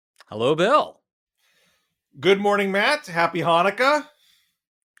Hello, Bill. Good morning, Matt. Happy Hanukkah.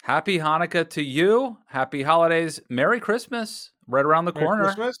 Happy Hanukkah to you. Happy holidays. Merry Christmas. Right around the Merry corner.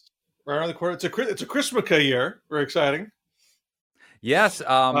 Christmas. Right around the corner. It's a Christmaka year. Very exciting. Yes,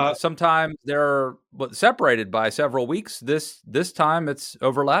 Uh, sometimes they're separated by several weeks. This time it's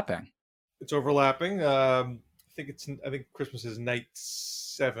overlapping. it's overlapping. I think Christmas is night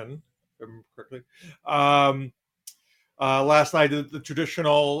 7, if I remember correctly. Um, Last night did the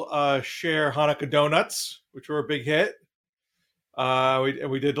traditional share Hanukkah donuts, which were a big hit.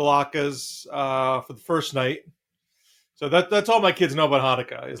 We did latkes for the first night. So that's all my kids know about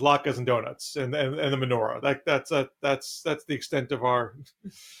Hanukkah is latkes and donuts and the menorah. That's the extent of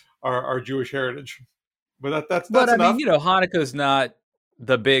our Jewish heritage. But But that's I mean, enough. Hanukkah is not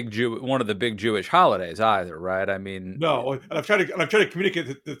one of the big Jewish holidays either, right? I mean, No, and I've tried to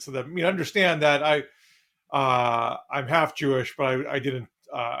communicate that to them. I mean, understand that I'm half Jewish, but I didn't.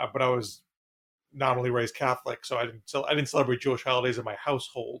 But I was nominally raised Catholic, so I didn't celebrate Jewish holidays in my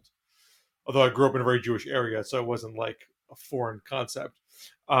household. Although I grew up in a very Jewish area, so it wasn't like a foreign concept.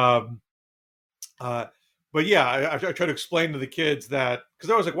 Um, uh, but yeah, I try to explain to the kids that because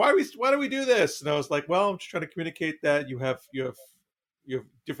I was like, why do we do this? And I was like, well, I'm just trying to communicate that you have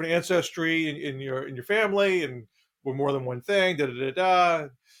different ancestry in your family, and we're more than one thing. Da da da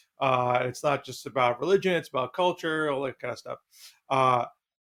da. It's not just about religion; it's about culture, all that kind of stuff. Uh,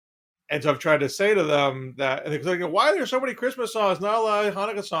 and so I've tried to say to them that, and they're like, why are there so many Christmas songs, not a lot of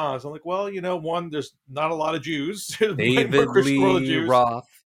Hanukkah songs? I'm like, well, one, there's not a lot of Jews. There's way more David Christian world of Lee Jews. Roth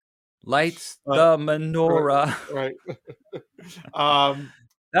lights Uh, the right, menorah. right. um,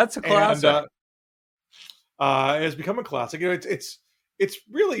 That's a and classic. It's become a classic. It's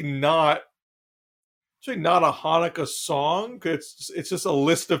really not. It's really not a Hanukkah song. It's just a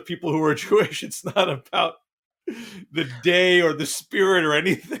list of people who are Jewish. It's not about the day or the spirit or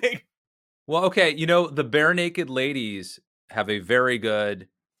anything. Well, okay, the Bare Naked Ladies have a very good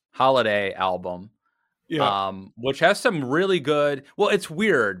holiday album, Yeah. which has some really good. Well, it's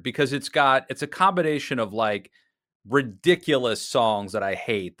weird because it's a combination of like ridiculous songs that I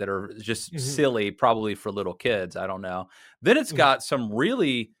hate that are just Hmm. silly, probably for little kids. I don't know. Then it's Hmm. got some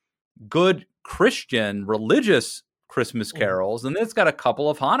really good Christian religious Christmas Hmm. carols, and then it's got a couple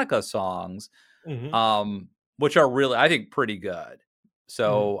of Hanukkah songs, Hmm. um, which are really, I think, pretty good. Hmm.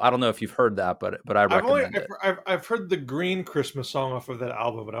 So I don't know if you've heard that, but I recommend it. I've heard the Green Christmas song off of that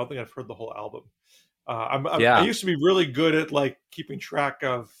album, but I don't think I've heard the whole album. I Yeah, used to be really good at like keeping track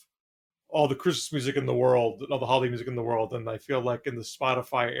of all the Christmas music in the world, all the holiday music in the world, and I feel like in the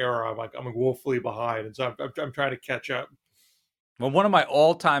Spotify era, I'm woefully behind, and so I'm trying to catch up. well, one of my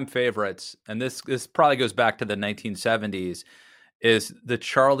all-time favorites, and this probably goes back to the 1970s, is the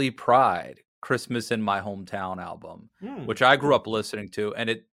Charlie Pride "Christmas in My Hometown" album, which I grew Cool. up listening to, and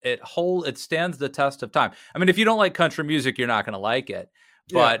it stands the test of time. I mean, if you don't like country music, you're not going to like it,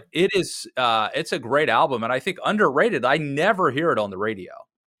 Yeah, but it's a great album, and I think underrated. I never hear it on the radio.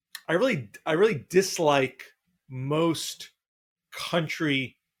 I really dislike most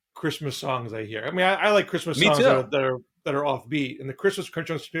country Christmas songs I hear. I mean, I like Christmas Me songs too. that are offbeat, and the Christmas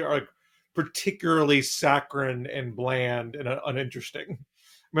country songs are like particularly saccharine and bland and uninteresting. I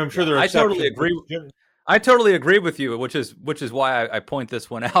mean, I'm sure Yeah, there are I totally exceptions, but agree. I totally agree with you, which is why I point this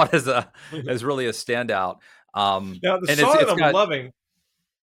one out as really a standout. now the And song that it's I'm got. loving.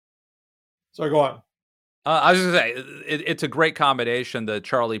 Sorry, go on. I was going to say it's a great combination. The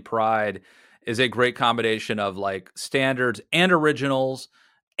Charlie Pride is a great combination of like standards and originals,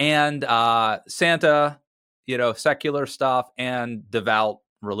 and Santa, secular stuff and devout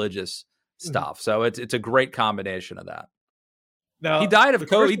religious Mhm. stuff. So it's a great combination of that. He Now died of the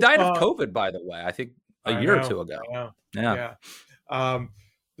He Christmas died of song. COVID, by the way. I think a I year or know, two ago. I know, Yeah. yeah. Um,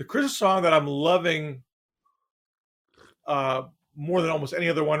 the Christmas song that I'm loving uh, more than almost any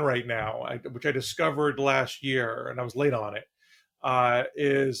other one right now, which I discovered last year, and I was late on it,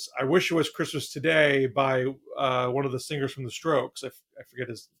 is "I Wish It Was Christmas Today" by one of the singers from The Strokes. I forget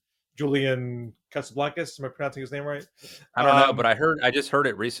his Julian Casablancas. Am I pronouncing his name right? I don't know, but I just heard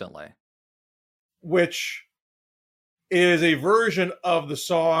it recently. Which is a version of the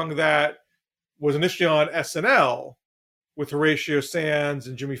song that was initially on SNL with Horatio Sands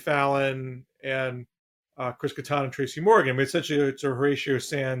and Jimmy Fallon and Chris Kattan and Tracy Morgan. I mean, essentially, it's a Horatio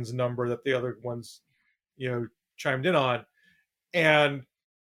Sands number that the other ones, chimed in on. And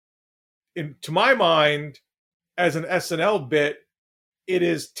to my mind, as an SNL bit, it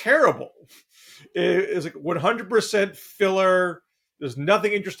is terrible. It is like 100% filler. There's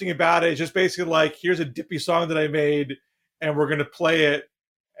nothing interesting about it. It's just basically like, here's a dippy song that I made, and we're going to play it.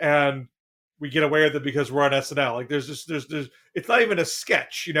 And we get away with it because we're on SNL. Like there's it's not even a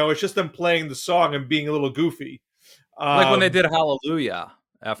sketch, it's just them playing the song and being a little goofy. Like when they did Hallelujah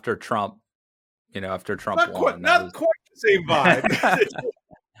after Trump, after Trump won. Not quite the same vibe.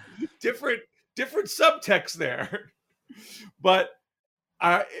 different subtext there. But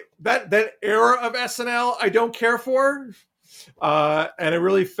that era of SNL I don't care for. And it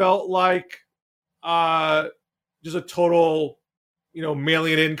really felt like just a total,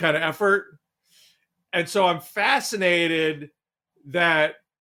 mailing it in kind of effort. And so I'm fascinated that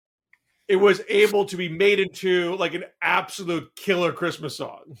it was able to be made into like an absolute killer Christmas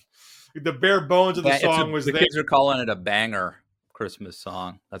song. The bare bones of the song was the kids are calling it a banger Christmas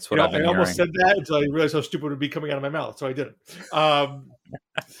song. That's what I've been hearing. I almost said that until I realized how stupid it would be coming out of my mouth, so I didn't. And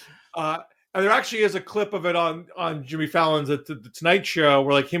there actually is a clip of it on Jimmy Fallon's the Tonight Show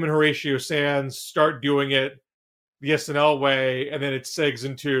where like him and Horatio Sanz start doing it the SNL way, and then it segs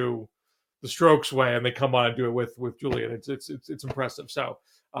into the Strokes way, and they come on and do it with Julian. It's impressive. So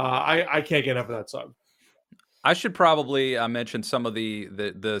I can't get enough of that song. I should probably mention some of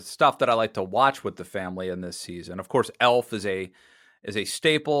the stuff that I like to watch with the family in this season. Of course, Elf is a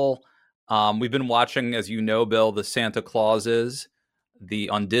staple. We've been watching, as you know, Bill, the Santa Clauses,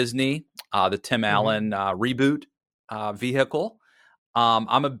 on Disney, the Tim Allen reboot vehicle.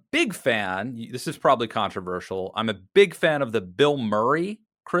 I'm a big fan. This is probably controversial. I'm a big fan of the Bill Murray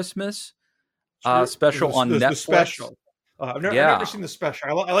Christmas special on Netflix. The special. I've never seen the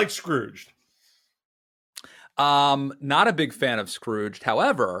special. I like Scrooged. Not a big fan of Scrooged.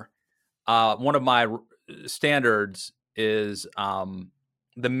 However, one of my standards is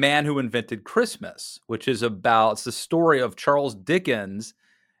The Man Who Invented Christmas, which is it's the story of Charles Dickens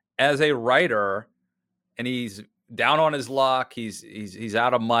as a writer, and he's down on his luck. He's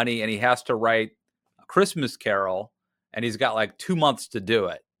out of money, and he has to write a Christmas Carol, and he's got like 2 months to do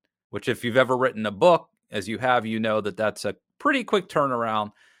it. Which, if you've ever written a book, as you have, that's a pretty quick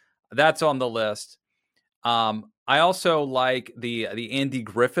turnaround. That's on the list. I also like the Andy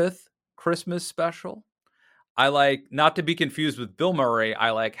Griffith Christmas special. I like, not to be confused with Bill Murray,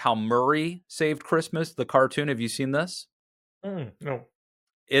 I like How Murray Saved Christmas, the cartoon. Have you seen this? No.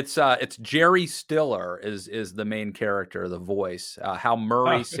 It's Jerry Stiller is the main character, the voice. How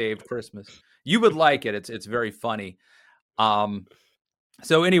Murray Saved Christmas. You would like it. It's very funny.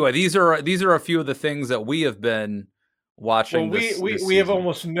 So anyway, these are a few of the things that we have been watching. Well, we have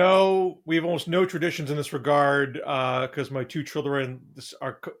almost no traditions in this regard because my two children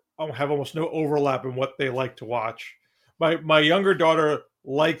have almost no overlap in what they like to watch. My younger daughter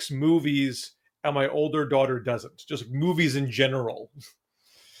likes movies, and my older daughter doesn't. Just movies in general.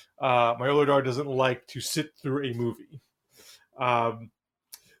 My older daughter doesn't like to sit through a movie.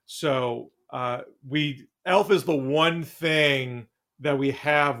 Elf is the one thing that we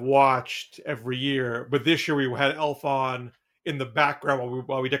have watched every year, but this year we had Elf on in the background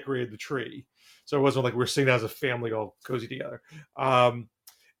while we decorated the tree. So it wasn't like we were sitting as a family all cozy together. And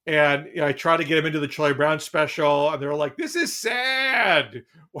I tried to get them into the Charlie Brown special, and they were like, "This is sad.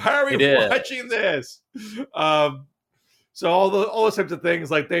 Why are we watching this?" So all those types of things,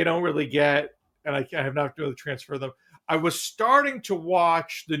 like, they don't really get, and I have not been able to transfer them. I was starting to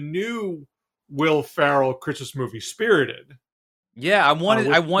watch the new Will Ferrell Christmas movie, Spirited. Yeah, I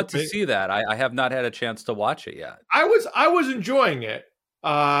want to see that. I have not had a chance to watch it yet. I was enjoying it.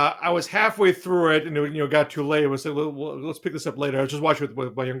 I was halfway through it, and it got too late. It was like, let's pick this up later. I was just watching it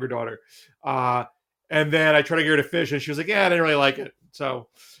with my younger daughter, and then I tried to get her to finish, and she was like, "Yeah, I didn't really like it." So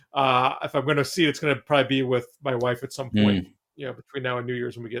if I'm going to see it, it's going to probably be with my wife at some point, between now and New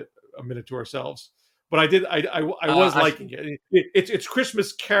Year's when we get a minute to ourselves. But I was liking it. It's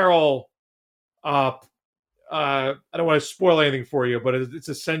Christmas Carol. I don't want to spoil anything for you, but it's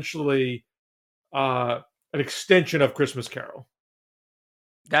essentially an extension of Christmas Carol.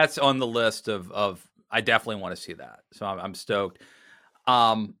 That's on the list of I definitely want to see that. So I'm stoked.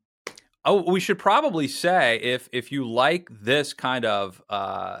 We should probably say if you like this kind of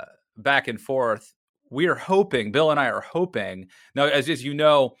back and forth, Bill and I are hoping. Now, as you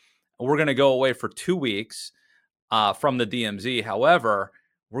know, we're going to go away for 2 weeks from the DMZ. However,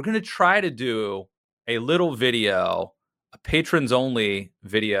 we're going to try to do a little video, a patrons only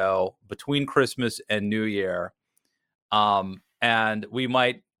video between Christmas and New Year. And we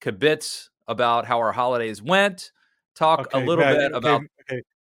might kibitz about how our holidays went, talk a little bit about. Okay.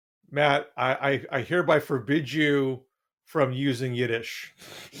 Matt, I hereby forbid you from using Yiddish.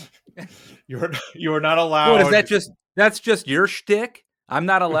 You are not allowed. What is that? That's just your shtick? I'm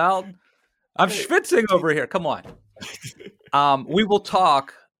not allowed. I'm schwitzing over here. Come on. We will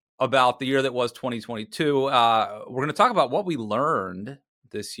talk about the year that was 2022. We're going to talk about what we learned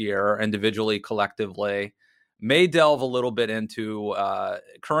this year, individually, collectively, may delve a little bit into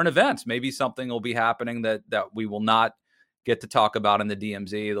current events. Maybe something will be happening that we will not get to talk about in the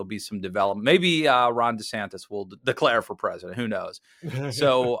DMZ. There'll be some development. Maybe Ron DeSantis will declare for president. Who knows?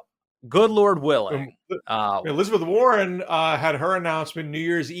 So, good Lord willing. Elizabeth Warren had her announcement New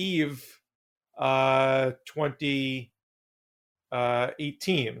Year's Eve 2018.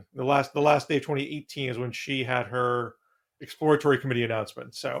 The last day of 2018 is when she had her exploratory committee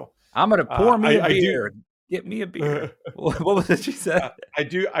announcement. So I'm going to pour me a beer. Get me a beer. What was it she said? I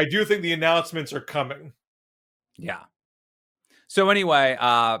do think the announcements are coming. Yeah. So anyway,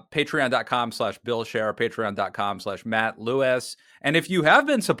 patreon.com/BillShare, patreon.com/Matt Lewis. And if you have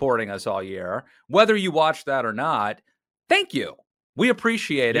been supporting us all year, whether you watched that or not, thank you. We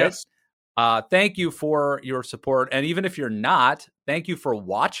appreciate it. Thank you for your support. And even if you're not, thank you for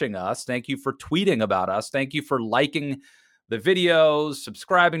watching us. Thank you for tweeting about us. Thank you for liking the videos,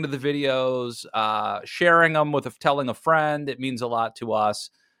 subscribing to the videos, sharing them telling a friend. It means a lot to us.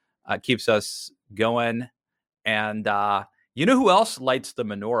 Keeps us going. And you know who else lights the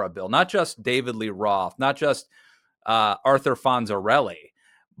menorah, Bill? Not just David Lee Roth, not just Arthur Fonzarelli,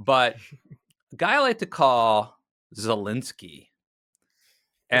 but a guy I like to call Zelensky.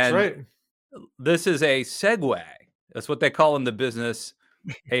 And that's right. This is a segue. That's what they call in the business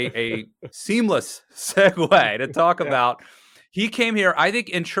a seamless segue to talk about. He came here, I think,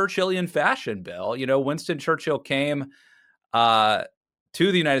 in Churchillian fashion, Bill. You know, Winston Churchill came to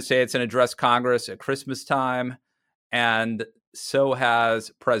the United States and addressed Congress at Christmas time. And so has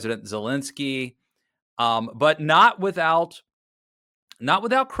President Zelensky, but not without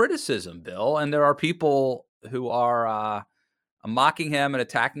criticism, Bill. And there are people who are mocking him and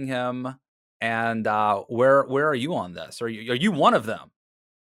attacking him. And where are you on this? Are you one of them?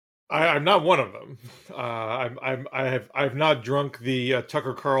 I'm not one of them. I've not drunk the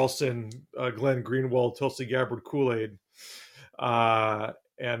Tucker Carlson, Glenn Greenwald, Tulsi Gabbard Kool-Aid,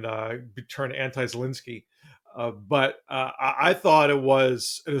 and turned anti-Zelensky. But I thought it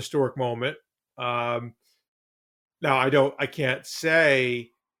was an historic moment. Now I can't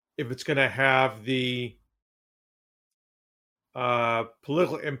say if it's going to have the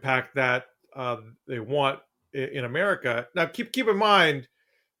political impact that they want in America. Now, keep in mind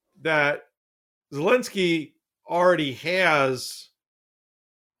that Zelensky already has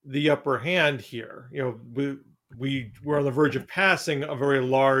the upper hand here. You know, we're on the verge of passing a very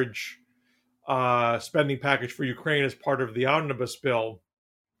large spending package for Ukraine as part of the omnibus bill,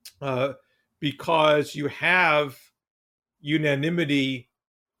 because you have unanimity,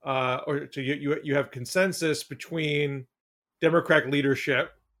 you have consensus between Democratic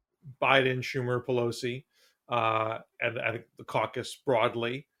leadership, Biden, Schumer, Pelosi, and the caucus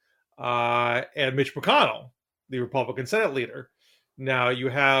broadly, and Mitch McConnell, the Republican Senate leader. Now you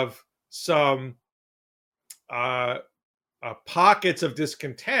have some pockets of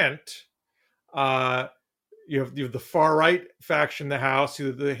discontent. You have the far right faction in the House,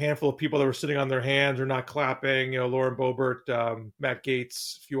 the handful of people that were sitting on their hands or not clapping, Lauren Boebert, Matt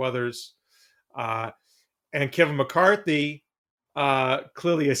Gaetz, a few others, and Kevin McCarthy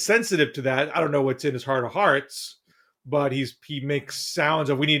clearly is sensitive to that. I don't know what's in his heart of hearts, but he makes sounds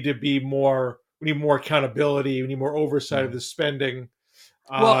of we need more accountability, we need more oversight of the spending.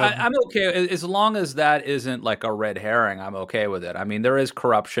 Well, I'm okay as long as that isn't like a red herring. I'm okay with it. I mean, there is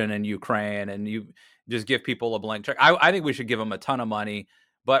corruption in Ukraine, and you just give people a blank check. I think we should give them a ton of money,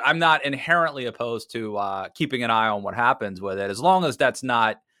 but I'm not inherently opposed to keeping an eye on what happens with it, as long as that's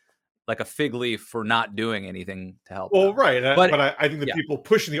not like a fig leaf for not doing anything to help. Well, them. Right, but I think the people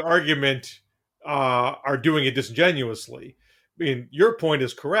pushing the argument are doing it disingenuously. I mean, your point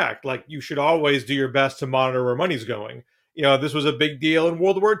is correct. Like, you should always do your best to monitor where money's going. This was a big deal in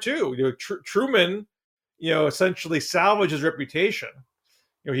World War II. Truman, essentially salvaged his reputation.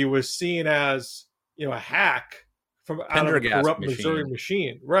 He was seen as, a hack from out of a corrupt Missouri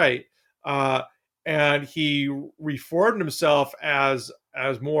machine. Right. And he reformed himself as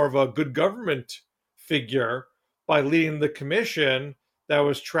more of a good government figure by leading the commission that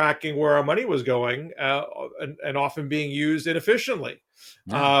was tracking where our money was going, and often being used inefficiently.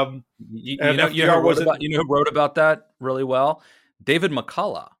 Yeah. You know who wrote about that really well? David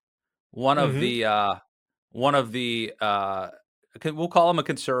McCullough, one of the we'll call him a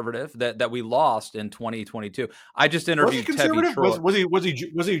conservative that we lost in 2022. I just interviewed Tevi Troy.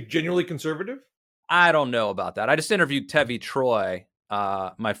 Was he genuinely conservative? I don't know about that. I just interviewed Tevi Troy,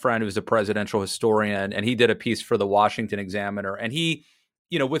 my friend who's a presidential historian, and he did a piece for the Washington Examiner, and he,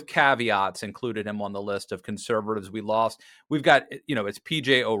 with caveats, included him on the list of conservatives we lost. We've got, it's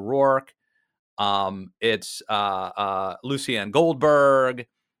PJ O'Rourke, It's Lucien Goldberg,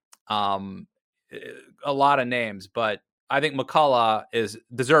 um, a lot of names, but I think McCullough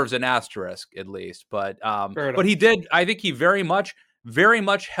deserves an asterisk at least. But he did. I think he very much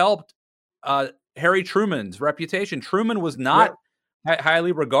helped Harry Truman's reputation. Truman was not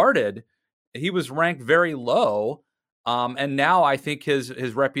highly regarded. He was ranked very low. And now I think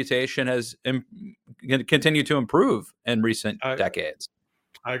his reputation has continued to improve in recent decades.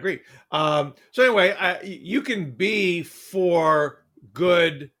 I agree. So anyway, you can be for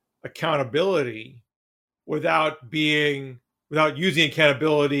good accountability without using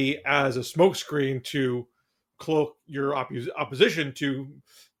accountability as a smokescreen to cloak your opposition to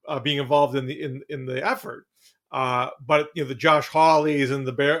being involved in the effort. But the Josh Hawleys and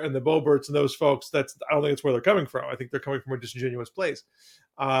the Boeberts and those folks, I don't think that's where they're coming from. I think they're coming from a disingenuous place.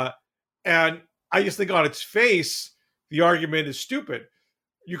 And I just think on its face, the argument is stupid.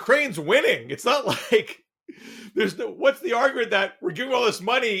 Ukraine's winning. It's not like what's the argument that we're giving all this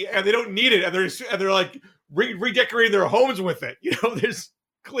money and they don't need it and they're like redecorating their homes with it. There's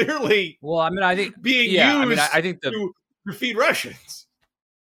clearly I think being used to defeat Russians.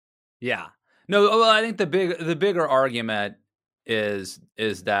 Yeah. No, well, I think the bigger argument is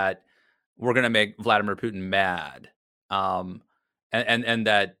that we're going to make Vladimir Putin mad, and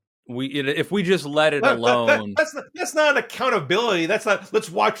that if we just let it alone, that's not accountability. That's not let's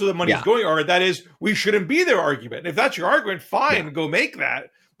watch where the money's going. Or that is we shouldn't be their argument. If that's your argument, fine, go make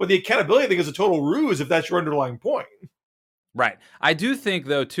that. But the accountability thing is a total ruse if that's your underlying point. Right. I do think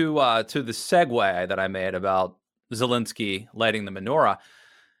though to the segue that I made about Zelensky lighting the menorah,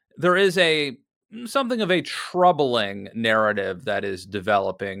 there is something of a troubling narrative that is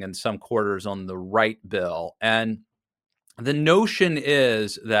developing in some quarters on the right, Bill. And the notion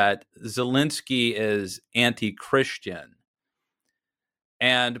is that Zelensky is anti-Christian.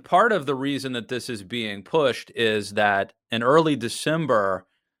 And part of the reason that this is being pushed is that in early December,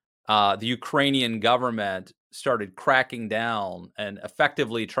 the Ukrainian government started cracking down and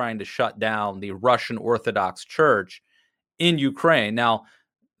effectively trying to shut down the Russian Orthodox Church in Ukraine. Now,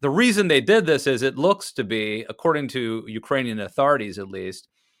 the reason they did this is it looks to be, according to Ukrainian authorities at least,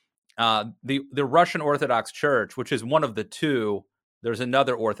 the Russian Orthodox Church, which is one of the two, there's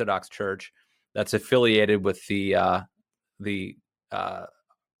another Orthodox Church that's affiliated with the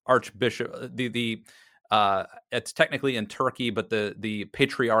Archbishop, it's technically in Turkey, but the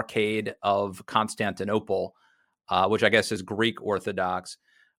Patriarchate of Constantinople, which I guess is Greek Orthodox.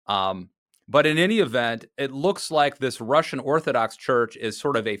 But in any event, it looks like this Russian Orthodox Church is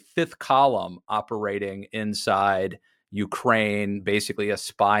sort of a fifth column operating inside Ukraine, basically a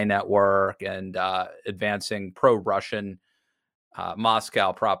spy network and advancing pro-Russian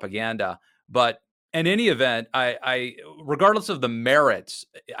Moscow propaganda. But in any event, I regardless of the merits,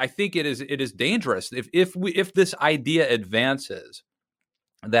 I think it is dangerous if this idea advances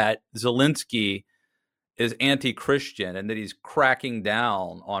that Zelensky is anti-Christian and that he's cracking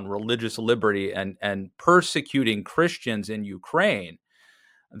down on religious liberty and persecuting Christians in Ukraine.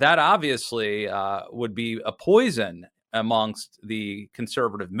 That obviously would be a poison amongst the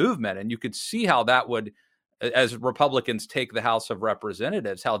conservative movement. And you could see how that would, as Republicans take the House of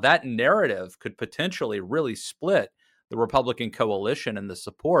Representatives, how that narrative could potentially really split the Republican coalition and the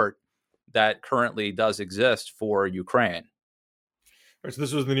support that currently does exist for Ukraine. All right, so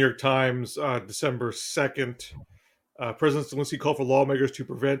this was the New York Times, December 2nd. President Zelensky called for lawmakers to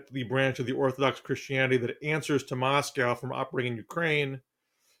prevent the branch of the Orthodox Christianity that answers to Moscow from operating in Ukraine.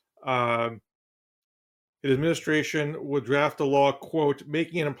 His administration would draft a law, quote,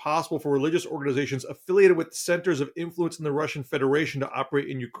 making it impossible for religious organizations affiliated with centers of influence in the Russian Federation to operate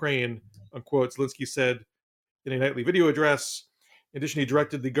in Ukraine, unquote, Zelensky said in a nightly video address. In addition, he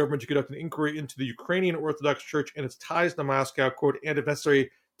directed the government to conduct an inquiry into the Ukrainian Orthodox Church and its ties to Moscow, quote, and if necessary,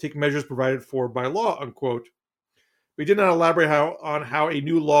 take measures provided for by law, unquote. But he did not elaborate on how a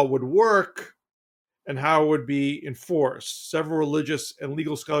new law would work and how it would be enforced. Several religious and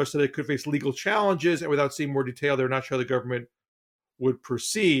legal scholars said it could face legal challenges, and without seeing more detail, they're not sure the government would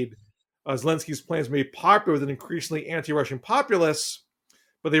proceed. Zelensky's plans may be popular with an increasingly anti-Russian populace,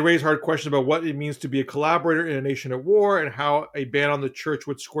 but they raise hard questions about what it means to be a collaborator in a nation at war and how a ban on the church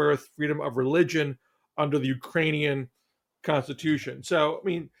would square with freedom of religion under the Ukrainian constitution. So, I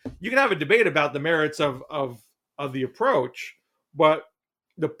mean, you can have a debate about the merits of the approach, but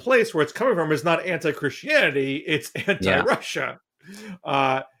the place where it's coming from is not anti-Christianity, it's anti-Russia.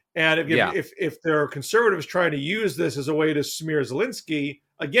 And if there are conservatives trying to use this as a way to smear Zelensky,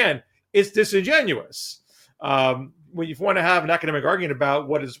 again, it's disingenuous. When you want to have an academic argument about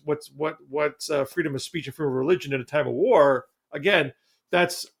what's freedom of speech and freedom of religion in a time of war, again,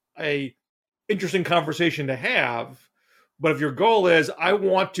 that's a interesting conversation to have. But if your goal is, I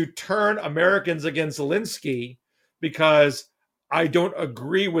want to turn Americans against Zelensky because I don't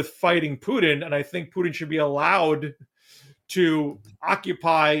agree with fighting Putin, and I think Putin should be allowed to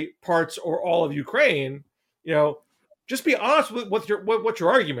occupy parts or all of Ukraine, just be honest with what your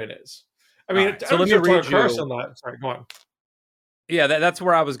argument is. I mean, right. So let me read you. Sorry, go on. Yeah, that's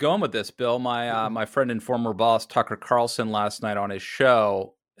where I was going with this, Bill. My friend and former boss Tucker Carlson last night on his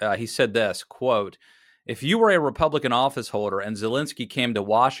show, he said this quote: "If you were a Republican office holder and Zelensky came to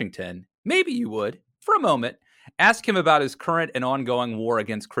Washington, maybe you would, for a moment, ask him about his current and ongoing war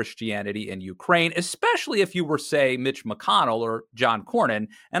against Christianity in Ukraine, especially if you were, say, Mitch McConnell or John Cornyn,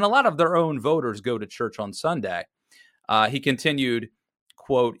 and a lot of their own voters go to church on Sunday." He continued,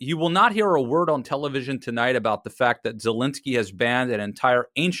 quote, "You will not hear a word on television tonight about the fact that Zelensky has banned an entire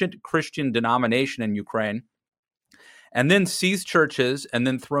ancient Christian denomination in Ukraine and then seized churches and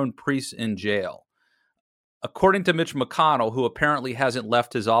then thrown priests in jail. According to Mitch McConnell, who apparently hasn't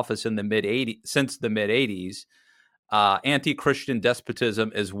left his office in the mid-80s since the mid-80s, anti-Christian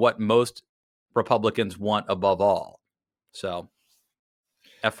despotism is what most Republicans want above all." So,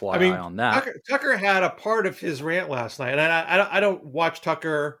 FYI on that. Tucker had a part of his rant last night, and I don't watch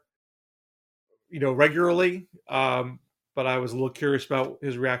Tucker, regularly, but I was a little curious about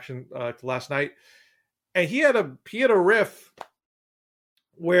his reaction to last night, and he had a riff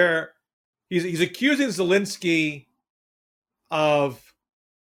where he's accusing Zelensky of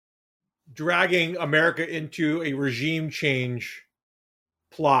dragging America into a regime change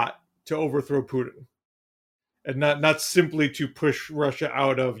plot to overthrow Putin, and not simply to push Russia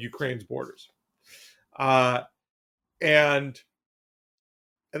out of Ukraine's borders. And I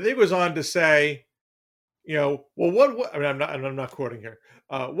think it goes on to say, well, what? I mean, I'm not quoting here.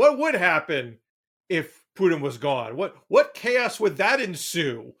 What would happen if Putin was gone? What chaos would that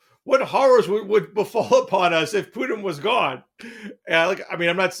ensue? What horrors would befall upon us if Putin was gone?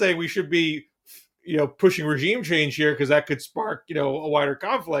 I'm not saying we should be, pushing regime change here, because that could spark, a wider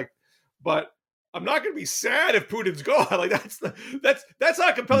conflict. But I'm not going to be sad if Putin's gone. Like that's not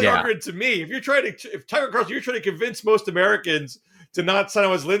a compelling argument to me. If Tucker Carlson, you're trying to convince most Americans to not sign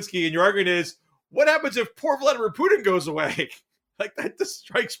on with Zelensky, and your argument is, what happens if poor Vladimir Putin goes away? Like, that just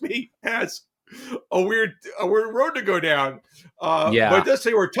strikes me as a weird road to go down. But it does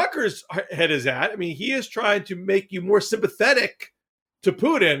say where Tucker's head is at. I mean, he is trying to make you more sympathetic to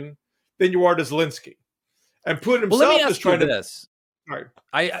Putin than you are to Zelensky, and Putin himself is trying to. This.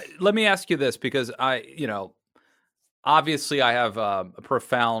 Let me ask you this, because obviously I have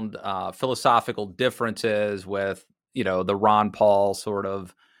profound philosophical differences with, the Ron Paul sort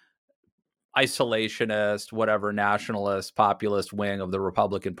of isolationist, whatever, nationalist, populist wing of the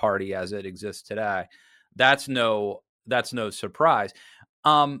Republican Party as it exists today. That's no surprise.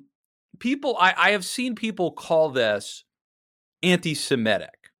 I have seen people call this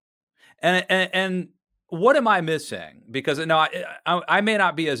anti-Semitic, and what am I missing? Because I may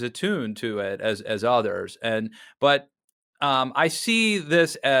not be as attuned to it as others, but I see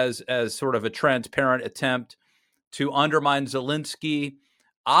this as sort of a transparent attempt to undermine Zelensky.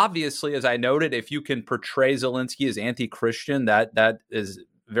 Obviously, as I noted, if you can portray Zelensky as anti-Christian, that is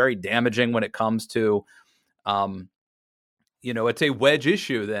very damaging when it comes to, it's a wedge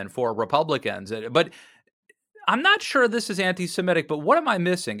issue then for Republicans. But I'm not sure this is anti-Semitic. But what am I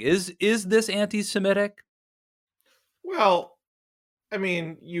missing? Is this anti-Semitic? Well, I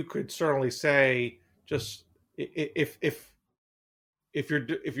mean, you could certainly say, just if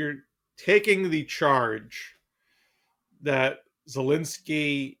you're taking the charge that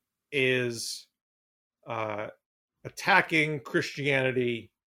Zelensky is attacking Christianity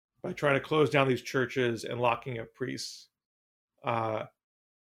by trying to close down these churches and locking up priests, can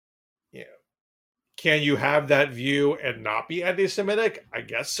you have that view and not be anti-Semitic? I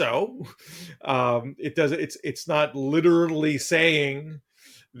guess so. It's not literally saying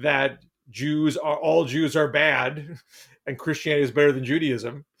that all Jews are bad and Christianity is better than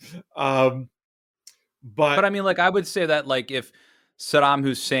Judaism. But I mean, I would say that, if Saddam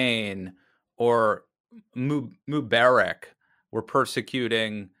Hussein or Mubarak were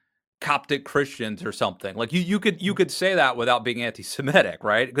persecuting Coptic Christians or something, you could say that without being anti-Semitic,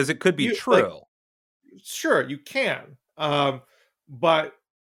 right? Because it could be true. Sure, you can. But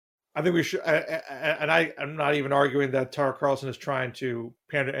I think we should, and I'm not even arguing that Tucker Carlson is trying to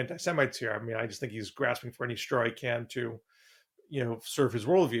pander to anti-Semites here. I mean, I just think he's grasping for any straw he can to, serve his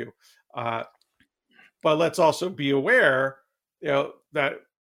worldview. But let's also be aware, that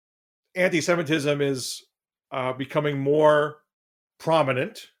anti-Semitism is becoming more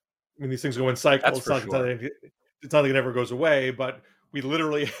prominent. I mean, these things go in cycles. It's not like it ever goes away, but we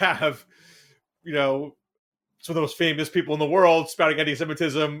literally have some of the most famous people in the world spouting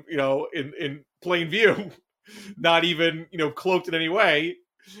anti-Semitism, in plain view, not even, cloaked in any way.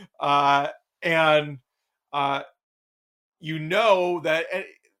 And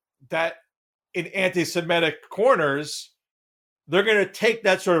that in anti-Semitic corners, they're going to take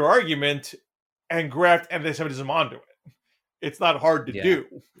that sort of argument and graft anti-Semitism onto it. It's not hard to do.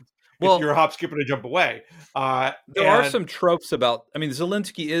 Well, if you're a hop, skip, and a jump away. There are some tropes about,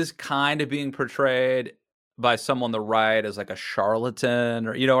 Zelensky is kind of being portrayed by some on the right as like a charlatan,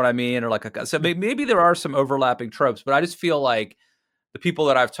 or you know what I mean? Or so maybe there are some overlapping tropes, but I just feel like the people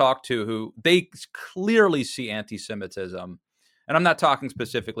that I've talked to who they clearly see anti-Semitism, and I'm not talking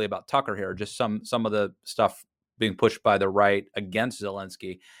specifically about Tucker here, just some of the stuff being pushed by the right against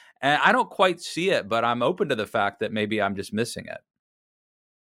Zelensky. And I don't quite see it, but I'm open to the fact that maybe I'm just missing it.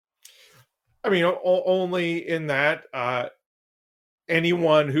 Only in that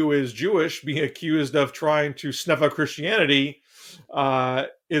anyone who is Jewish being accused of trying to snuff out Christianity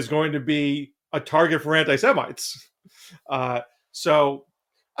is going to be a target for anti-Semites. So,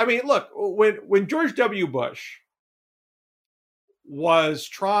 look, when George W. Bush was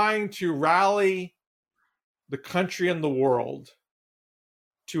trying to rally the country and the world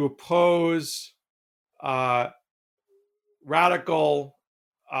to oppose radical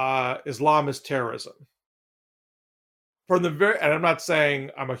Islamist terrorism, and I'm not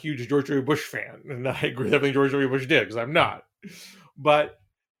saying I'm a huge George W. Bush fan, and I agree with everything George W. Bush did, because I'm not. But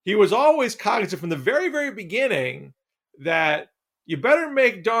he was always cognizant from the very, very beginning that you better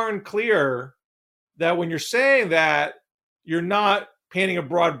make darn clear that when you're saying that, you're not painting a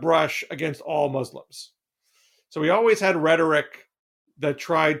broad brush against all Muslims. So he always had rhetoric that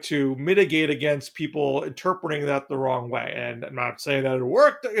tried to mitigate against people interpreting that the wrong way. And I'm not saying that it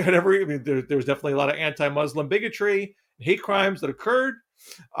worked. There's definitely a lot of anti-Muslim bigotry, hate crimes that occurred.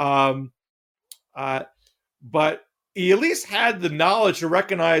 But he at least had the knowledge to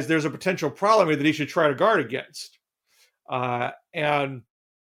recognize there's a potential problem that he should try to guard against. And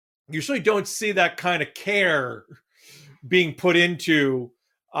you usually don't see that kind of care being put into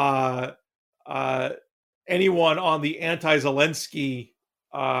anyone on the anti-Zelensky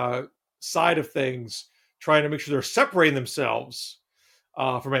side of things, trying to make sure they're separating themselves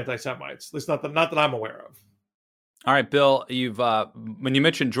from anti-Semites. At least not that I'm aware of. All right, Bill, you've when you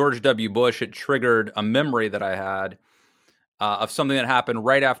mentioned George W. Bush, it triggered a memory that I had of something that happened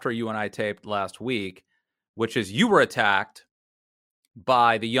right after you and I taped last week, which is you were attacked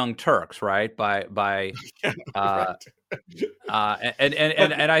by the Young Turks, right? By right. And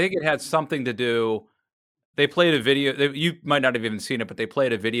I think it had something to do. They played a video. You might not have even seen it, but they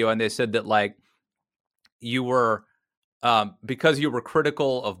played a video, and they said that like you were. Because you were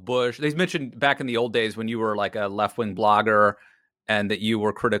critical of Bush. They mentioned back in the old days when you were like a left-wing blogger and that you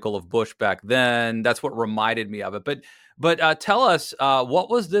were critical of Bush back then. That's what reminded me of it. But tell us,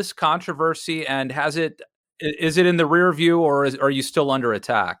 what was this controversy, and is it in the rear view, or are you still under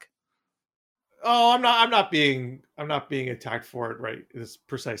attack? Oh, I'm not being attacked for it right this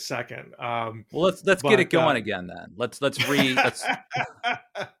precise second. Well, let's get it going again then. Let's reinvigorate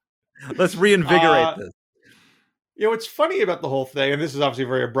this. What's funny about the whole thing, and this is obviously a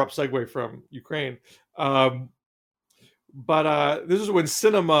very abrupt segue from Ukraine, but this is when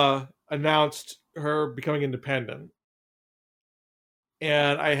Sinema announced her becoming independent.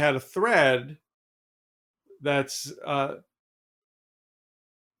 And I had a thread that's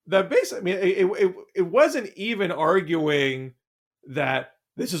that basically, it wasn't even arguing that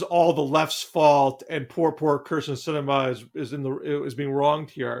this is all the left's fault and poor Kyrsten Sinema is being wronged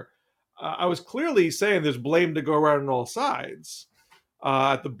here. I was clearly saying there's blame to go around on all sides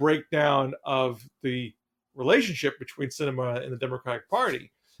at the breakdown of the relationship between Sinema and the Democratic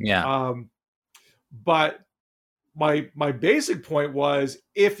Party. Yeah. But my basic point was,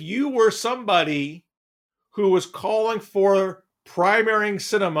 if you were somebody who was calling for primarying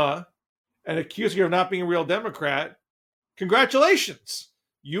Sinema and accusing her of not being a real Democrat, congratulations,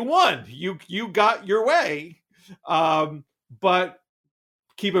 you won. You got your way. But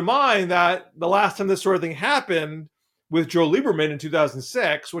keep in mind that the last time this sort of thing happened with Joe Lieberman in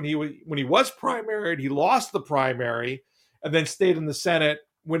 2006, when he was primaried, he lost the primary and then stayed in the Senate,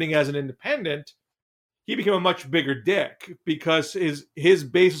 winning as an independent. He became a much bigger dick because his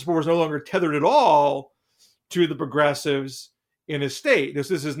base support was no longer tethered at all to the progressives in his state.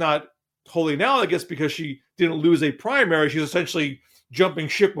 This is not wholly analogous because she didn't lose a primary. She's essentially jumping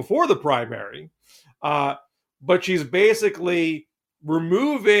ship before the primary. But she's basically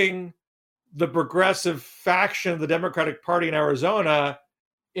removing the progressive faction of the Democratic Party in Arizona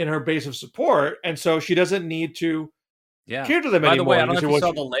in her base of support. And so she doesn't need to cater to them anymore. By the way, I don't know if you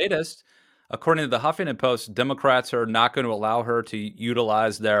saw the latest. according to the Huffington Post, Democrats are not going to allow her to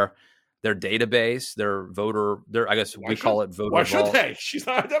utilize their database, I guess we call it voter Why should vault. they? She's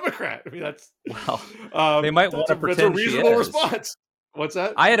not a Democrat. I mean, that's they might want to pretend that's a she reasonable is. response. What's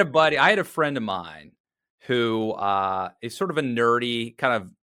that? I had a friend of mine who is sort of a nerdy kind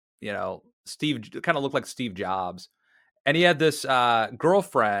of, kind of looked like Steve Jobs, and he had this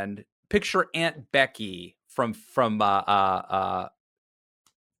girlfriend. Picture Aunt Becky from Family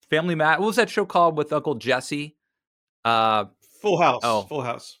Matters. What was that show called with Uncle Jesse? Full House. Oh, Full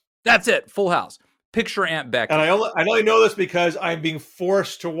House. That's it. Full House. Picture Aunt Becky. And I only know this because I'm being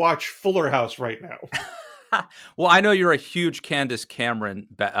forced to watch Fuller House right now. Well, I know you're a huge Candace Cameron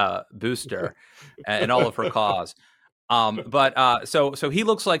booster and all of her cause. So he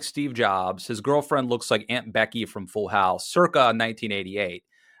looks like Steve Jobs. His girlfriend looks like Aunt Becky from Full House, circa 1988.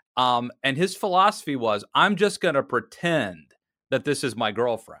 And his philosophy was, I'm just going to pretend that this is my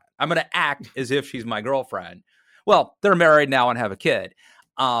girlfriend. I'm going to act as if she's my girlfriend. Well, they're married now and have a kid.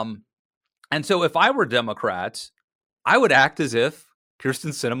 And so if I were Democrats, I would act as if Kyrsten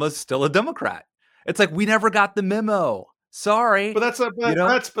Sinema is still a Democrat. It's like, we never got the memo. Sorry. But that's not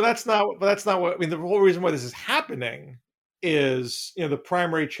what, I mean, the whole reason why this is happening is, the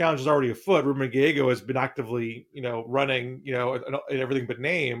primary challenge is already afoot. Ruben Gallego has been actively, running, in everything but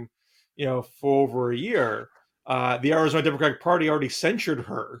name, for over a year. The Arizona Democratic Party already censured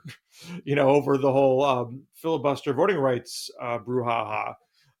her, over the whole filibuster voting rights brouhaha.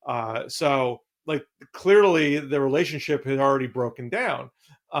 So, like, clearly the relationship had already broken down.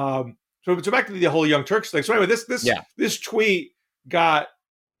 So back to the whole Young Turks thing. So anyway, this tweet got,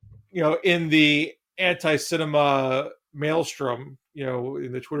 in the anti-cinema maelstrom,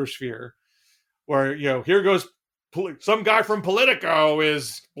 in the Twitter sphere, where, here goes some guy from Politico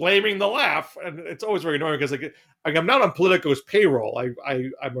is blaming the left, and it's always very annoying because I'm not on Politico's payroll.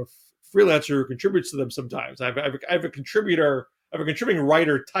 I'm a freelancer who contributes to them sometimes. I have a contributing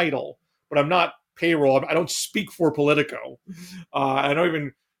writer title, but I'm not payroll. I don't speak for Politico. I don't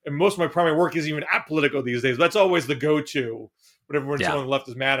even. And most of my primary work isn't even at Politico these days. That's always the go-to whenever someone on the left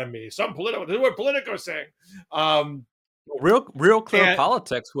is mad at me. This is what Politico's saying. Real clear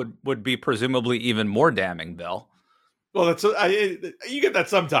politics would be presumably even more damning, Bill. Well, you get that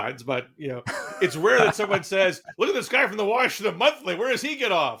sometimes, but it's rare that someone says, "Look at this guy from the Washington Monthly. Where does he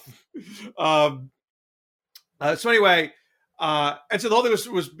get off?" So anyway, and so the whole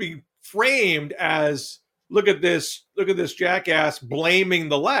thing was being framed as, Look at this jackass blaming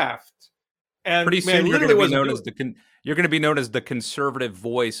the left. And pretty soon you're going to be known as the conservative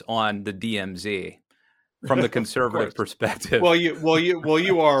voice on the DMZ from the conservative perspective. Well,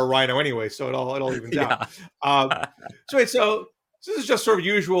 you are a rhino anyway, so it all evens out. So this is just sort of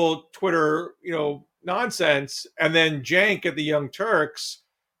usual Twitter, nonsense. And then Cenk at the Young Turks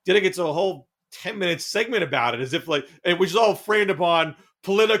dedicates a whole 10-minute segment about it, as if which is all framed upon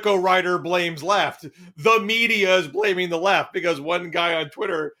Politico writer blames left. The media is blaming the left because one guy on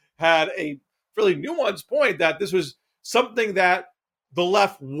Twitter had a really nuanced point that this was something that the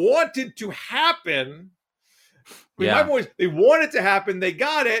left wanted to happen. My point is, they wanted to happen, they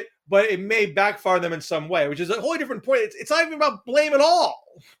got it, but it may backfire them in some way, which is a whole different point. It's not even about blame at all.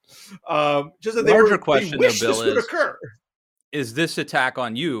 Just that they wish this would occur. Is this attack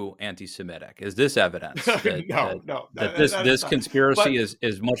on you anti-Semitic? Is this evidence that this conspiracy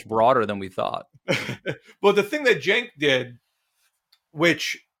is much broader than we thought? Well, the thing that Cenk did,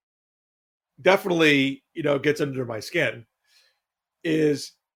 which definitely gets under my skin,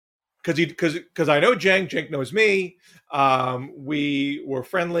 is because I know Cenk knows me. We were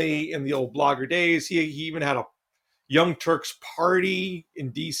friendly in the old blogger days. He even had a Young Turks party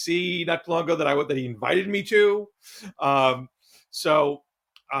in DC not too long ago that he invited me to. So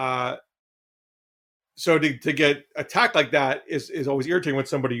to get attacked like that is always irritating with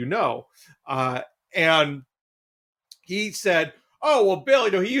somebody and he said, "Oh, well,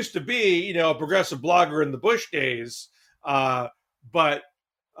 Bill, he used to be a progressive blogger in the Bush days, but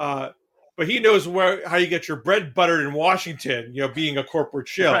he knows how you get your bread buttered in Washington, being a corporate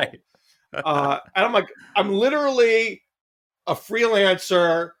shill." Right. And I'm like, I'm literally a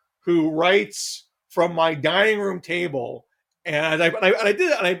freelancer who writes from my dining room table. And I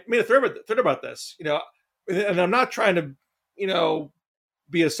made a thread about this, and I'm not trying to,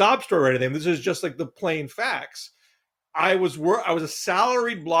 be a sob story or anything. This is just like the plain facts. I was a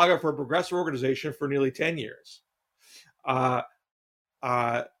salaried blogger for a progressive organization for nearly 10 years. And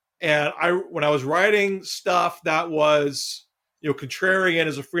when I was writing stuff that was, contrarian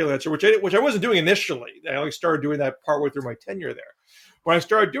as a freelancer, which I wasn't doing initially. I only started doing that partway through my tenure there. When I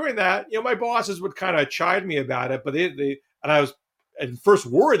started doing that, my bosses would kind of chide me about it, but and first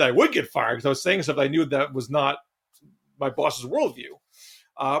worried that I would get fired because I was saying stuff I knew that was not my boss's worldview.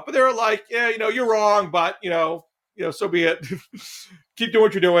 But they were like, yeah, you're wrong, but so be it. Keep doing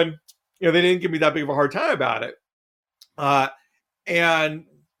what you're doing. They didn't give me that big of a hard time about it. And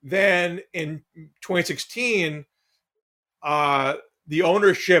then in 2016, the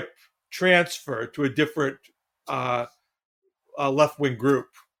ownership transferred to a different left-wing group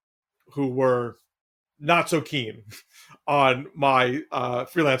who were not so keen on my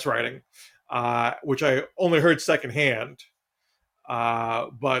freelance writing, which I only heard secondhand.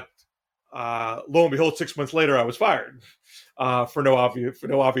 But lo and behold, 6 months later, I was fired for no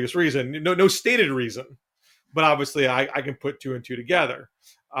obvious reason, no stated reason. But obviously, I can put two and two together,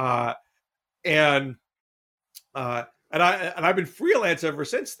 and I've been freelance ever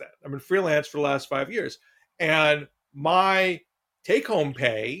since then. I've been freelance for the last 5 years, and my take-home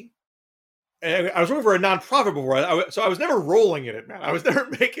pay. And I was working for a nonprofit before, so I was never rolling in it, man. I was never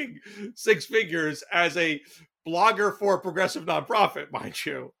making six figures as a blogger for a progressive nonprofit, mind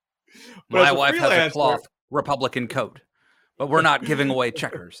you. But my wife has a cloth Republican coat, but we're not giving away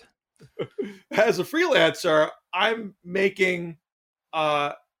checkers. As a freelancer, I'm making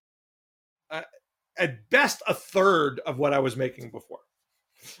at best a third of what I was making before.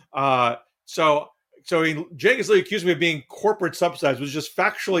 So Jenkins Lee accused me of being corporate subsidized, which is just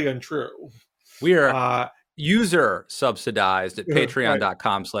factually untrue. We are user subsidized at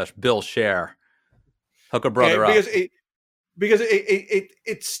patreon.com/Bill Scher. Hook a brother up. Because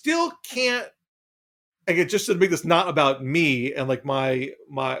it still can't, again, just to make this not about me and like my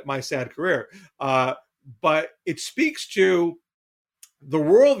sad career, but it speaks to the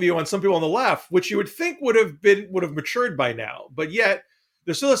worldview on some people on the left, which you would think would have matured by now. But yet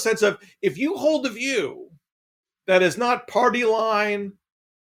there's still a sense of, if you hold a view that is not party line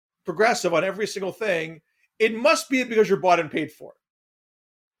progressive on every single thing, it must be because you're bought and paid for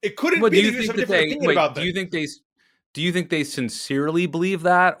it. It couldn't be that you have a different opinion about that. Do you think they sincerely believe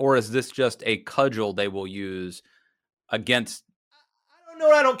that, or is this just a cudgel they will use against? I don't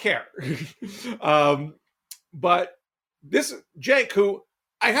know. I don't care. But this Cenk, who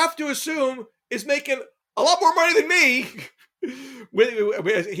I have to assume is making a lot more money than me.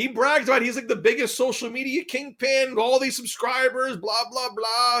 He brags about he's like the biggest social media kingpin, all these subscribers, blah blah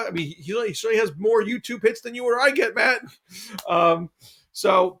blah. I mean, he certainly has more YouTube hits than you or I get, Matt.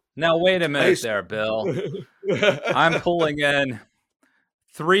 So now wait a minute there, Bill. I'm pulling in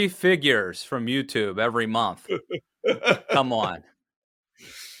 3 figures from YouTube every month. Come on.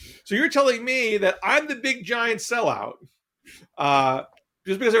 So you're telling me that I'm the big giant sellout?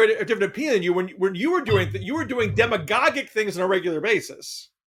 Just because I had a different opinion than you, when you were doing demagogic things on a regular basis,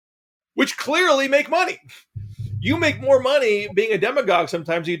 which clearly make money. You make more money being a demagogue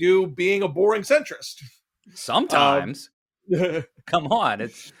sometimes you do being a boring centrist. Sometimes. Come on,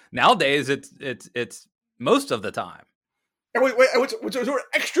 nowadays it's most of the time. And what's sort of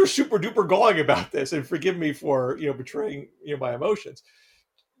extra super duper galling about this, and forgive me for betraying my emotions.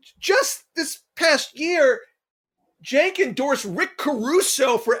 Just this past year, Cenk endorsed Rick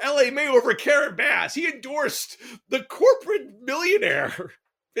Caruso for LA Mayor over Karen Bass. He endorsed the corporate millionaire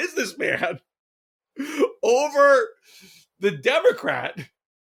businessman over the Democrat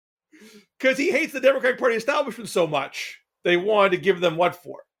because he hates the Democratic Party establishment so much. They wanted to give them what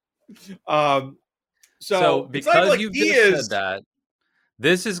for? So because like you just said that,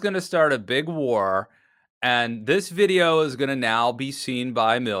 this is going to start a big war. And this video is going to now be seen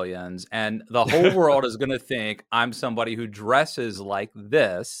by millions, and the whole world is going to think I'm somebody who dresses like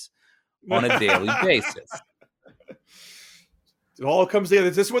this on a daily basis. It all comes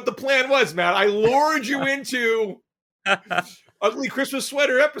together. This is what the plan was, Matt. I lured you into ugly Christmas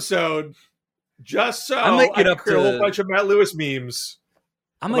sweater episode just so I could create a whole bunch of Matt Lewis memes.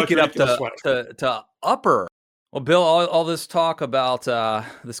 I might get up to upper. Well, Bill, all this talk about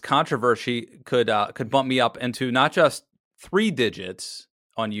this controversy could bump me up into not just 3 digits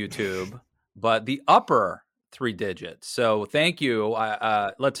on YouTube, but the upper 3 digits. So thank you.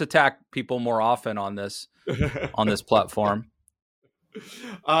 Let's attack people more often on this platform.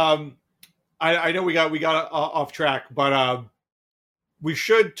 I know we got off track, but we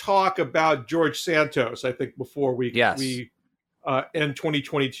should talk about George Santos, I think, before we end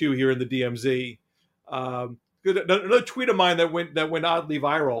 2022 here in the DMZ. Another tweet of mine that went oddly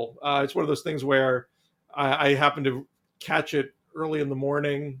viral. It's one of those things where I happened to catch it early in the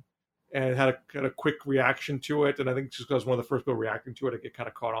morning and had a quick reaction to it. And I think just because I was one of the first people reacting to it, I get kind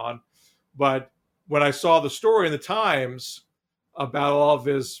of caught on. But when I saw the story in the Times about all of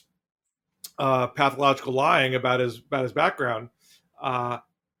his pathological lying about his background, I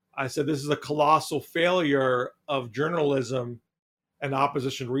said, this is a colossal failure of journalism and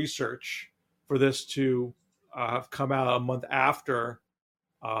opposition research for this to have come out a month after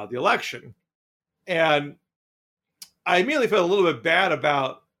the election. And I immediately felt a little bit bad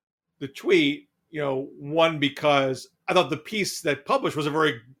about the tweet, one, because I thought the piece that published was a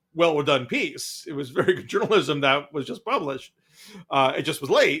very well done piece. It was very good journalism that was just published. It just was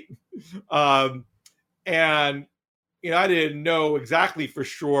late. And, I didn't know exactly for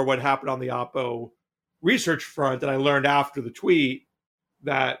sure what happened on the Oppo research front. And I learned after the tweet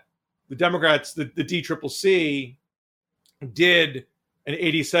that the Democrats, the DCCC, did an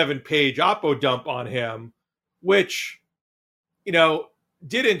 87-page Oppo dump on him, which, didn't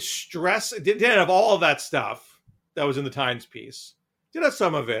have all of that stuff that was in the Times piece. Did have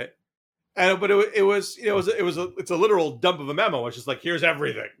some of it, but it's a literal dump of a memo. It's just like, here's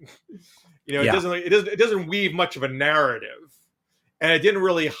everything. It doesn't weave much of a narrative, and it didn't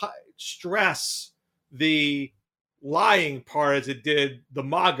really stress the lying part as it did the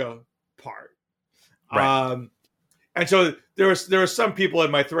MAGA part. Right. And so there were some people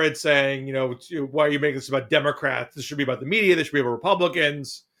in my thread saying, why are you making this about Democrats? This should be about the media. This should be about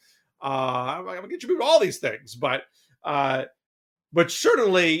Republicans. I'm going to get you about all these things, but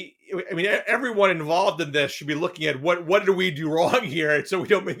certainly, I mean, everyone involved in this should be looking at what did we do wrong here, so we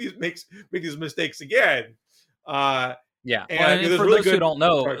don't make these mistakes again. Yeah, and for those who don't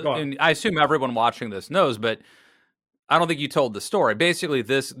know, and I assume everyone watching this knows, but I don't think you told the story. Basically,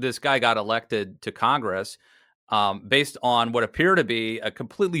 this guy got elected to Congress based on what appeared to be a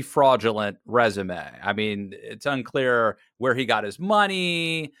completely fraudulent resume. I mean, it's unclear where he got his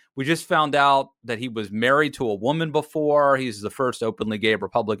money. We just found out that he was married to a woman before. He's the first openly gay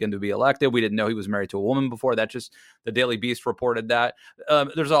Republican to be elected. We didn't know he was married to a woman before. That just, the Daily Beast reported that.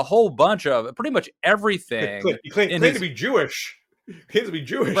 There's a whole bunch of pretty much everything. He claimed to be Jewish. He claims to be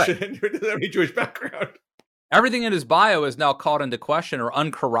Jewish, right, and doesn't have any Jewish background. Everything in his bio is now called into question or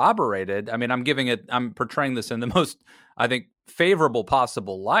uncorroborated. I mean, I'm portraying this in the most, I think, favorable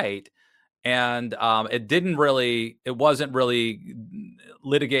possible light. And it wasn't really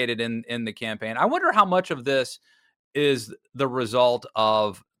litigated in the campaign. I wonder how much of this is the result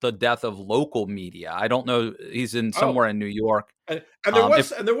of the death of local media. I don't know. He's in somewhere in New York. And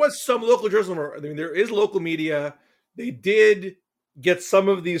there was some local journalism. I mean, there is local media. They did get some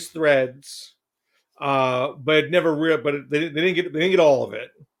of these threads, but they didn't get all of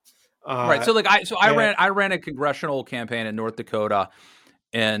it. Right. So I ran a congressional campaign in North Dakota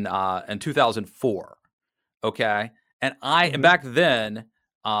in 2004. Okay. And back then,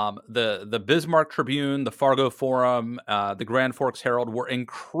 the Bismarck Tribune, the Fargo Forum, the Grand Forks Herald were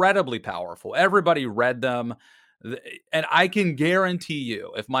incredibly powerful. Everybody read them. And I can guarantee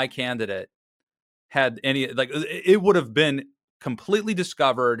you, if my candidate had it would have been completely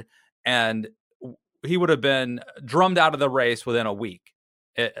discovered and he would have been drummed out of the race within a week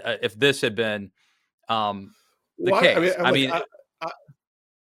if this had been the case. I mean,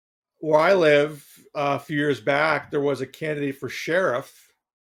 where I live, a few years back, there was a candidate for sheriff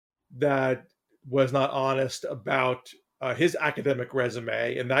that was not honest about his academic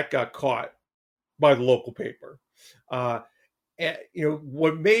resume, and that got caught by the local paper. And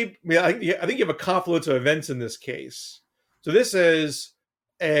what made me, I think you have a confluence of events in this case. So this is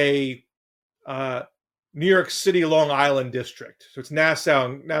a New York City, Long Island district. So it's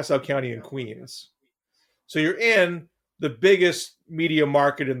Nassau County and Queens. So you're in the biggest media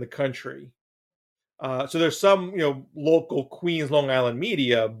market in the country. So there's some, local Queens, Long Island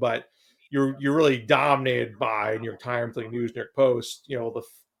media, but you're really dominated by New York Times, like News, New York Post, the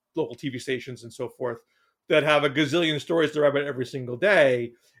local TV stations and so forth that have a gazillion stories to write about every single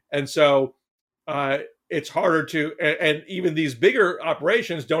day. And so it's harder to, and even these bigger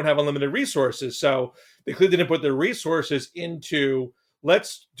operations don't have unlimited resources. So they clearly didn't put their resources into,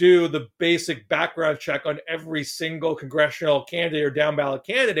 let's do the basic background check on every single congressional candidate or down ballot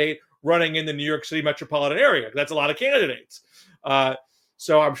candidate running in the New York City metropolitan area. That's a lot of candidates.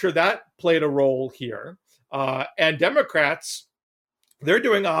 So I'm sure that played a role here. And Democrats, they're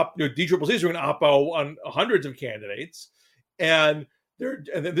doing DCCC is doing oppo on hundreds of candidates. And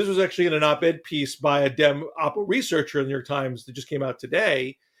this was actually in an op-ed piece by a Dem oppo researcher in the New York Times that just came out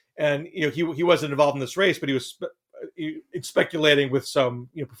today. And he wasn't involved in this race, but he was speculating with some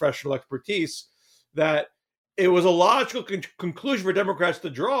professional expertise that it was a logical conclusion for Democrats to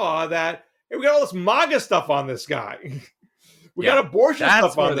draw that, hey, we got all this MAGA stuff on this guy. We got abortion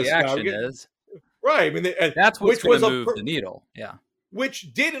stuff on this guy. Is. Right. I mean, that's what's going to move the needle. Yeah.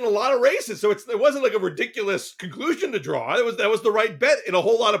 Which did in a lot of races. So it wasn't like a ridiculous conclusion to draw. That was the right bet in a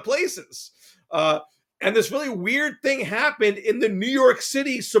whole lot of places. And this really weird thing happened in the New York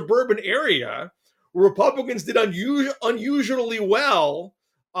City suburban area Republicans did unusually well,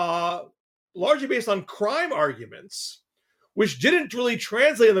 largely based on crime arguments, which didn't really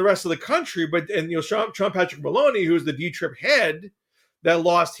translate in the rest of the country. But Sean Patrick Maloney, who's the D-Trip head that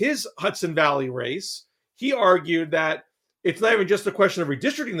lost his Hudson Valley race, he argued that it's not even just a question of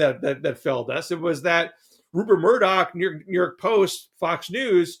redistricting that failed us. It was that Rupert Murdoch, New York Post, Fox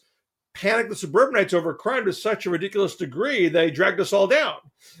News, panicked the suburbanites over crime to such a ridiculous degree that they dragged us all down.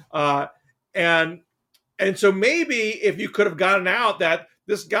 And so maybe if you could have gotten out that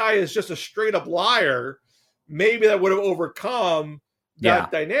this guy is just a straight up liar, maybe that would have overcome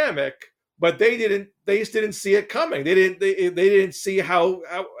that dynamic. But they didn't. They just didn't see it coming. They didn't see how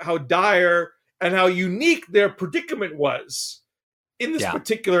dire and how unique their predicament was in this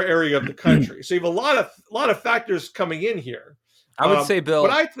particular area of the country. So you have a lot of factors coming in here. I would say, Bill.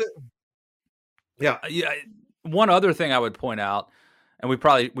 But yeah. One other thing I would point out, and we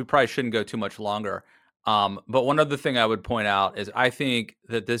probably shouldn't go too much longer. But one other thing I would point out is I think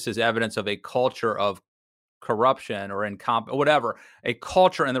that this is evidence of a culture of corruption or whatever, a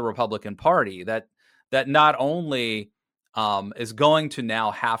culture in the Republican Party that not only is going to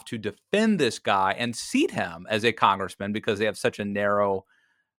now have to defend this guy and seat him as a congressman because they have such a narrow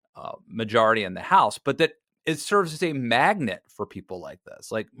majority in the House, but that it serves as a magnet for people like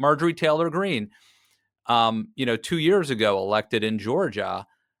this, like Marjorie Taylor Greene, 2 years ago, elected in Georgia.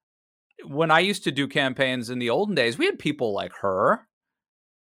 When I used to do campaigns in the olden days, we had people like her.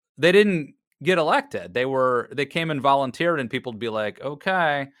 They didn't get elected. They came and volunteered, and people would be like,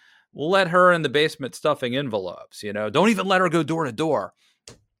 okay, we'll let her in the basement stuffing envelopes, don't even let her go door to door.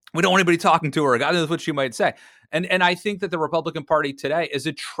 We don't want anybody talking to her. God knows what she might say. And I think that the Republican Party today is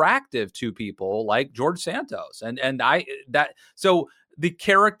attractive to people like George Santos. So the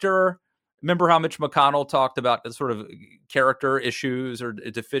character, remember how Mitch McConnell talked about the sort of character issues or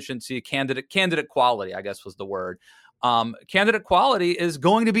deficiency, candidate quality, I guess was the word. Candidate quality is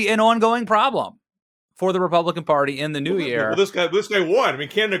going to be an ongoing problem for the Republican Party in the new year. Well, this guy won. I mean,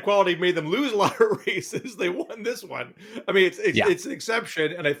 candidate quality made them lose a lot of races. They won this one. I mean, it's an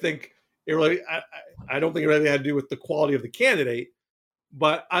exception, and I think it really. I don't think it really had to do with the quality of the candidate,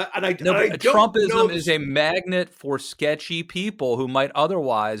 but Trumpism is a magnet for sketchy people who might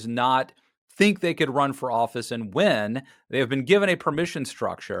otherwise not think they could run for office and win. They have been given a permission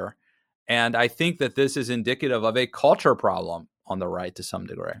structure. And I think that this is indicative of a culture problem on the right to some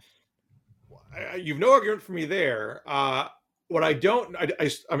degree. You've no argument for me there. What I don't,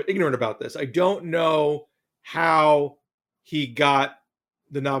 I'm ignorant about this. I don't know how he got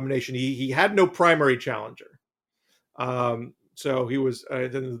the nomination. He had no primary challenger. So he was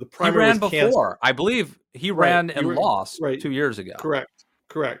the primary. He ran before. Canceled. I believe he ran and lost 2 years ago. Correct.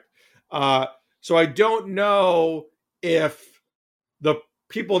 So I don't know if the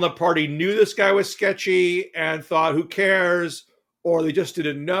people in the party knew this guy was sketchy and thought, who cares? Or they just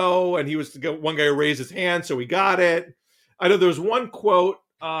didn't know. And he was the one guy who raised his hand, so we got it. I know there was one quote,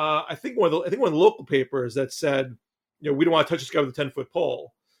 I think one of the local papers that said, we don't want to touch this guy with a 10-foot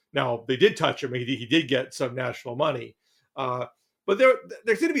pole. Now, they did touch him. He did get some national money. But there's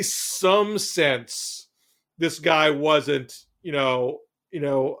going to be some sense this guy wasn't,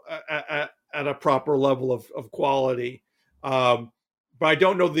 at a proper level of quality. But I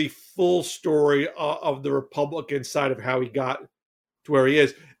don't know the full story of the Republican side of how he got to where he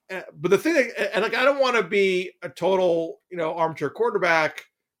is. But the thing, and I don't want to be a total, armchair quarterback,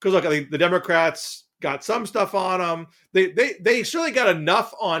 because look, I think the Democrats got some stuff on him. They certainly got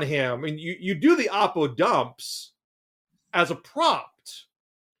enough on him. I mean, you do the Oppo dumps as a prompt.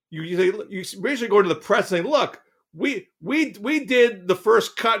 You basically go to the press and say, look, we did the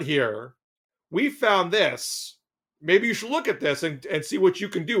first cut here. We found this. Maybe you should look at this and see what you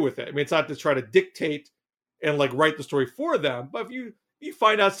can do with it. I mean, it's not to try to dictate and write the story for them, but if you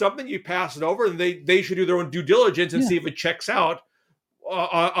find out something, you pass it over, and they should do their own due diligence and see if it checks out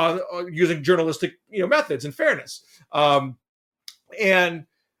on using journalistic methods and fairness. It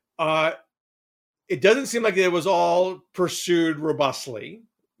doesn't seem like it was all pursued robustly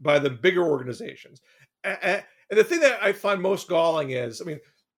by the bigger organizations. And the thing that I find most galling is, I mean,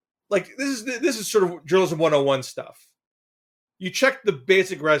 this is sort of journalism 101 stuff. You check the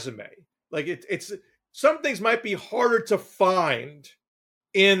basic resume. It's some things might be harder to find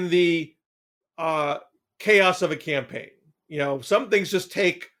in the chaos of a campaign. Some things just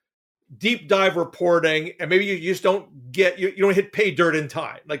take deep dive reporting, and maybe you just don't you don't hit pay dirt in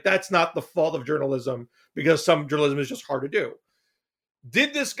time. That's not the fault of journalism, because some journalism is just hard to do.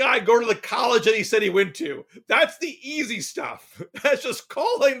 Did this guy go to the college that he said he went to? That's the easy stuff. That's just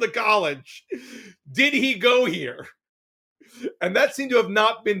calling the college. Did he go here? And that seemed to have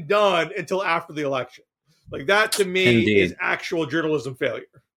not been done until after the election. Like that to me is actual journalism failure.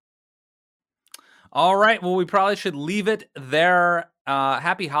 All right. Well, we probably should leave it there.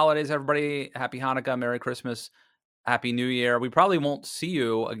 Happy holidays, everybody. Happy Hanukkah, Merry Christmas, Happy New Year. We probably won't see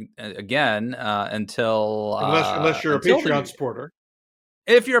you again until unless you're a Patreon supporter.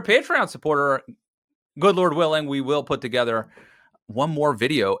 If you're a Patreon supporter, good Lord willing, we will put together one more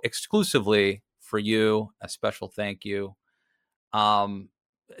video exclusively for you. A special thank you.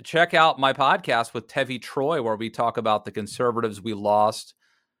 Check out my podcast with Tevi Troy, where we talk about the conservatives we lost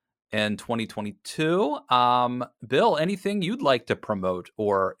in 2022. Bill, anything you'd like to promote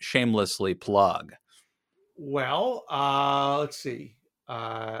or shamelessly plug? Well, let's see.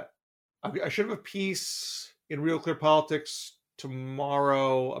 I should have a piece in Real Clear Politics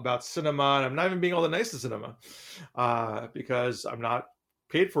tomorrow about cinema, and I'm not even being all that nice to cinema because I'm not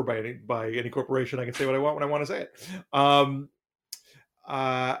paid for by any corporation. I can say what I want when I want to say it.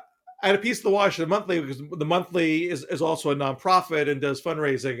 I had a piece of the Washington Monthly because the Monthly is also a nonprofit and does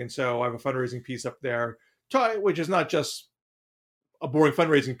fundraising, and so I have a fundraising piece up there, which is not just a boring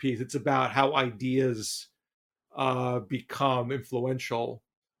fundraising piece. It's about how ideas become influential,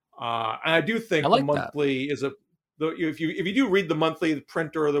 and I do think the Monthly is if you do read the Monthly, the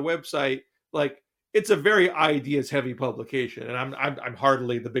printer or the website, like it's a very ideas heavy publication, and I'm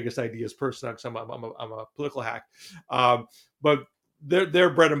hardly the biggest ideas person because I'm a political hack, but their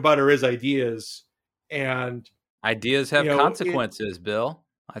bread and butter is ideas, and ideas have consequences. Bill,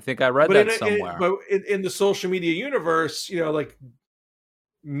 I think I read that somewhere. But in the social media universe, like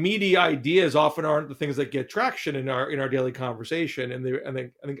meaty ideas often aren't the things that get traction in our daily conversation, and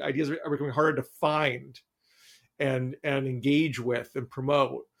I think ideas are becoming harder to find and engage with and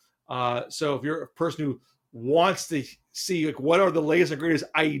promote. So if you're a person who wants to see like what are the latest and greatest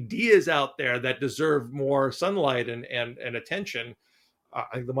ideas out there that deserve more sunlight and attention, I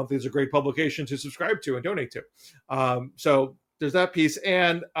think the Monthly is a great publication to subscribe to and donate to. So there's that piece.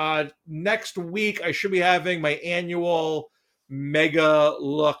 And next week, I should be having my annual mega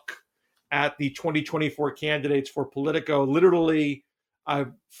look at the 2024 candidates for Politico. Literally,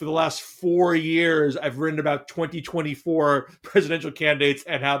 for the last 4 years, I've written about 2024 presidential candidates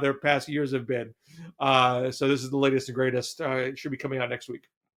and how their past years have been. So this is the latest and greatest. It should be coming out next week.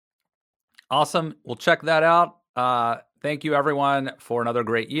 Awesome. We'll check that out. Thank you, everyone, for another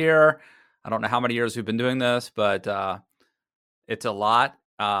great year. I don't know how many years we've been doing this, but it's a lot.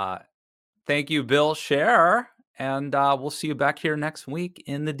 Thank you, Bill Scher, and we'll see you back here next week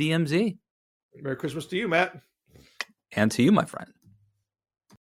in the DMZ. Merry Christmas to you, Matt. And to you, my friend.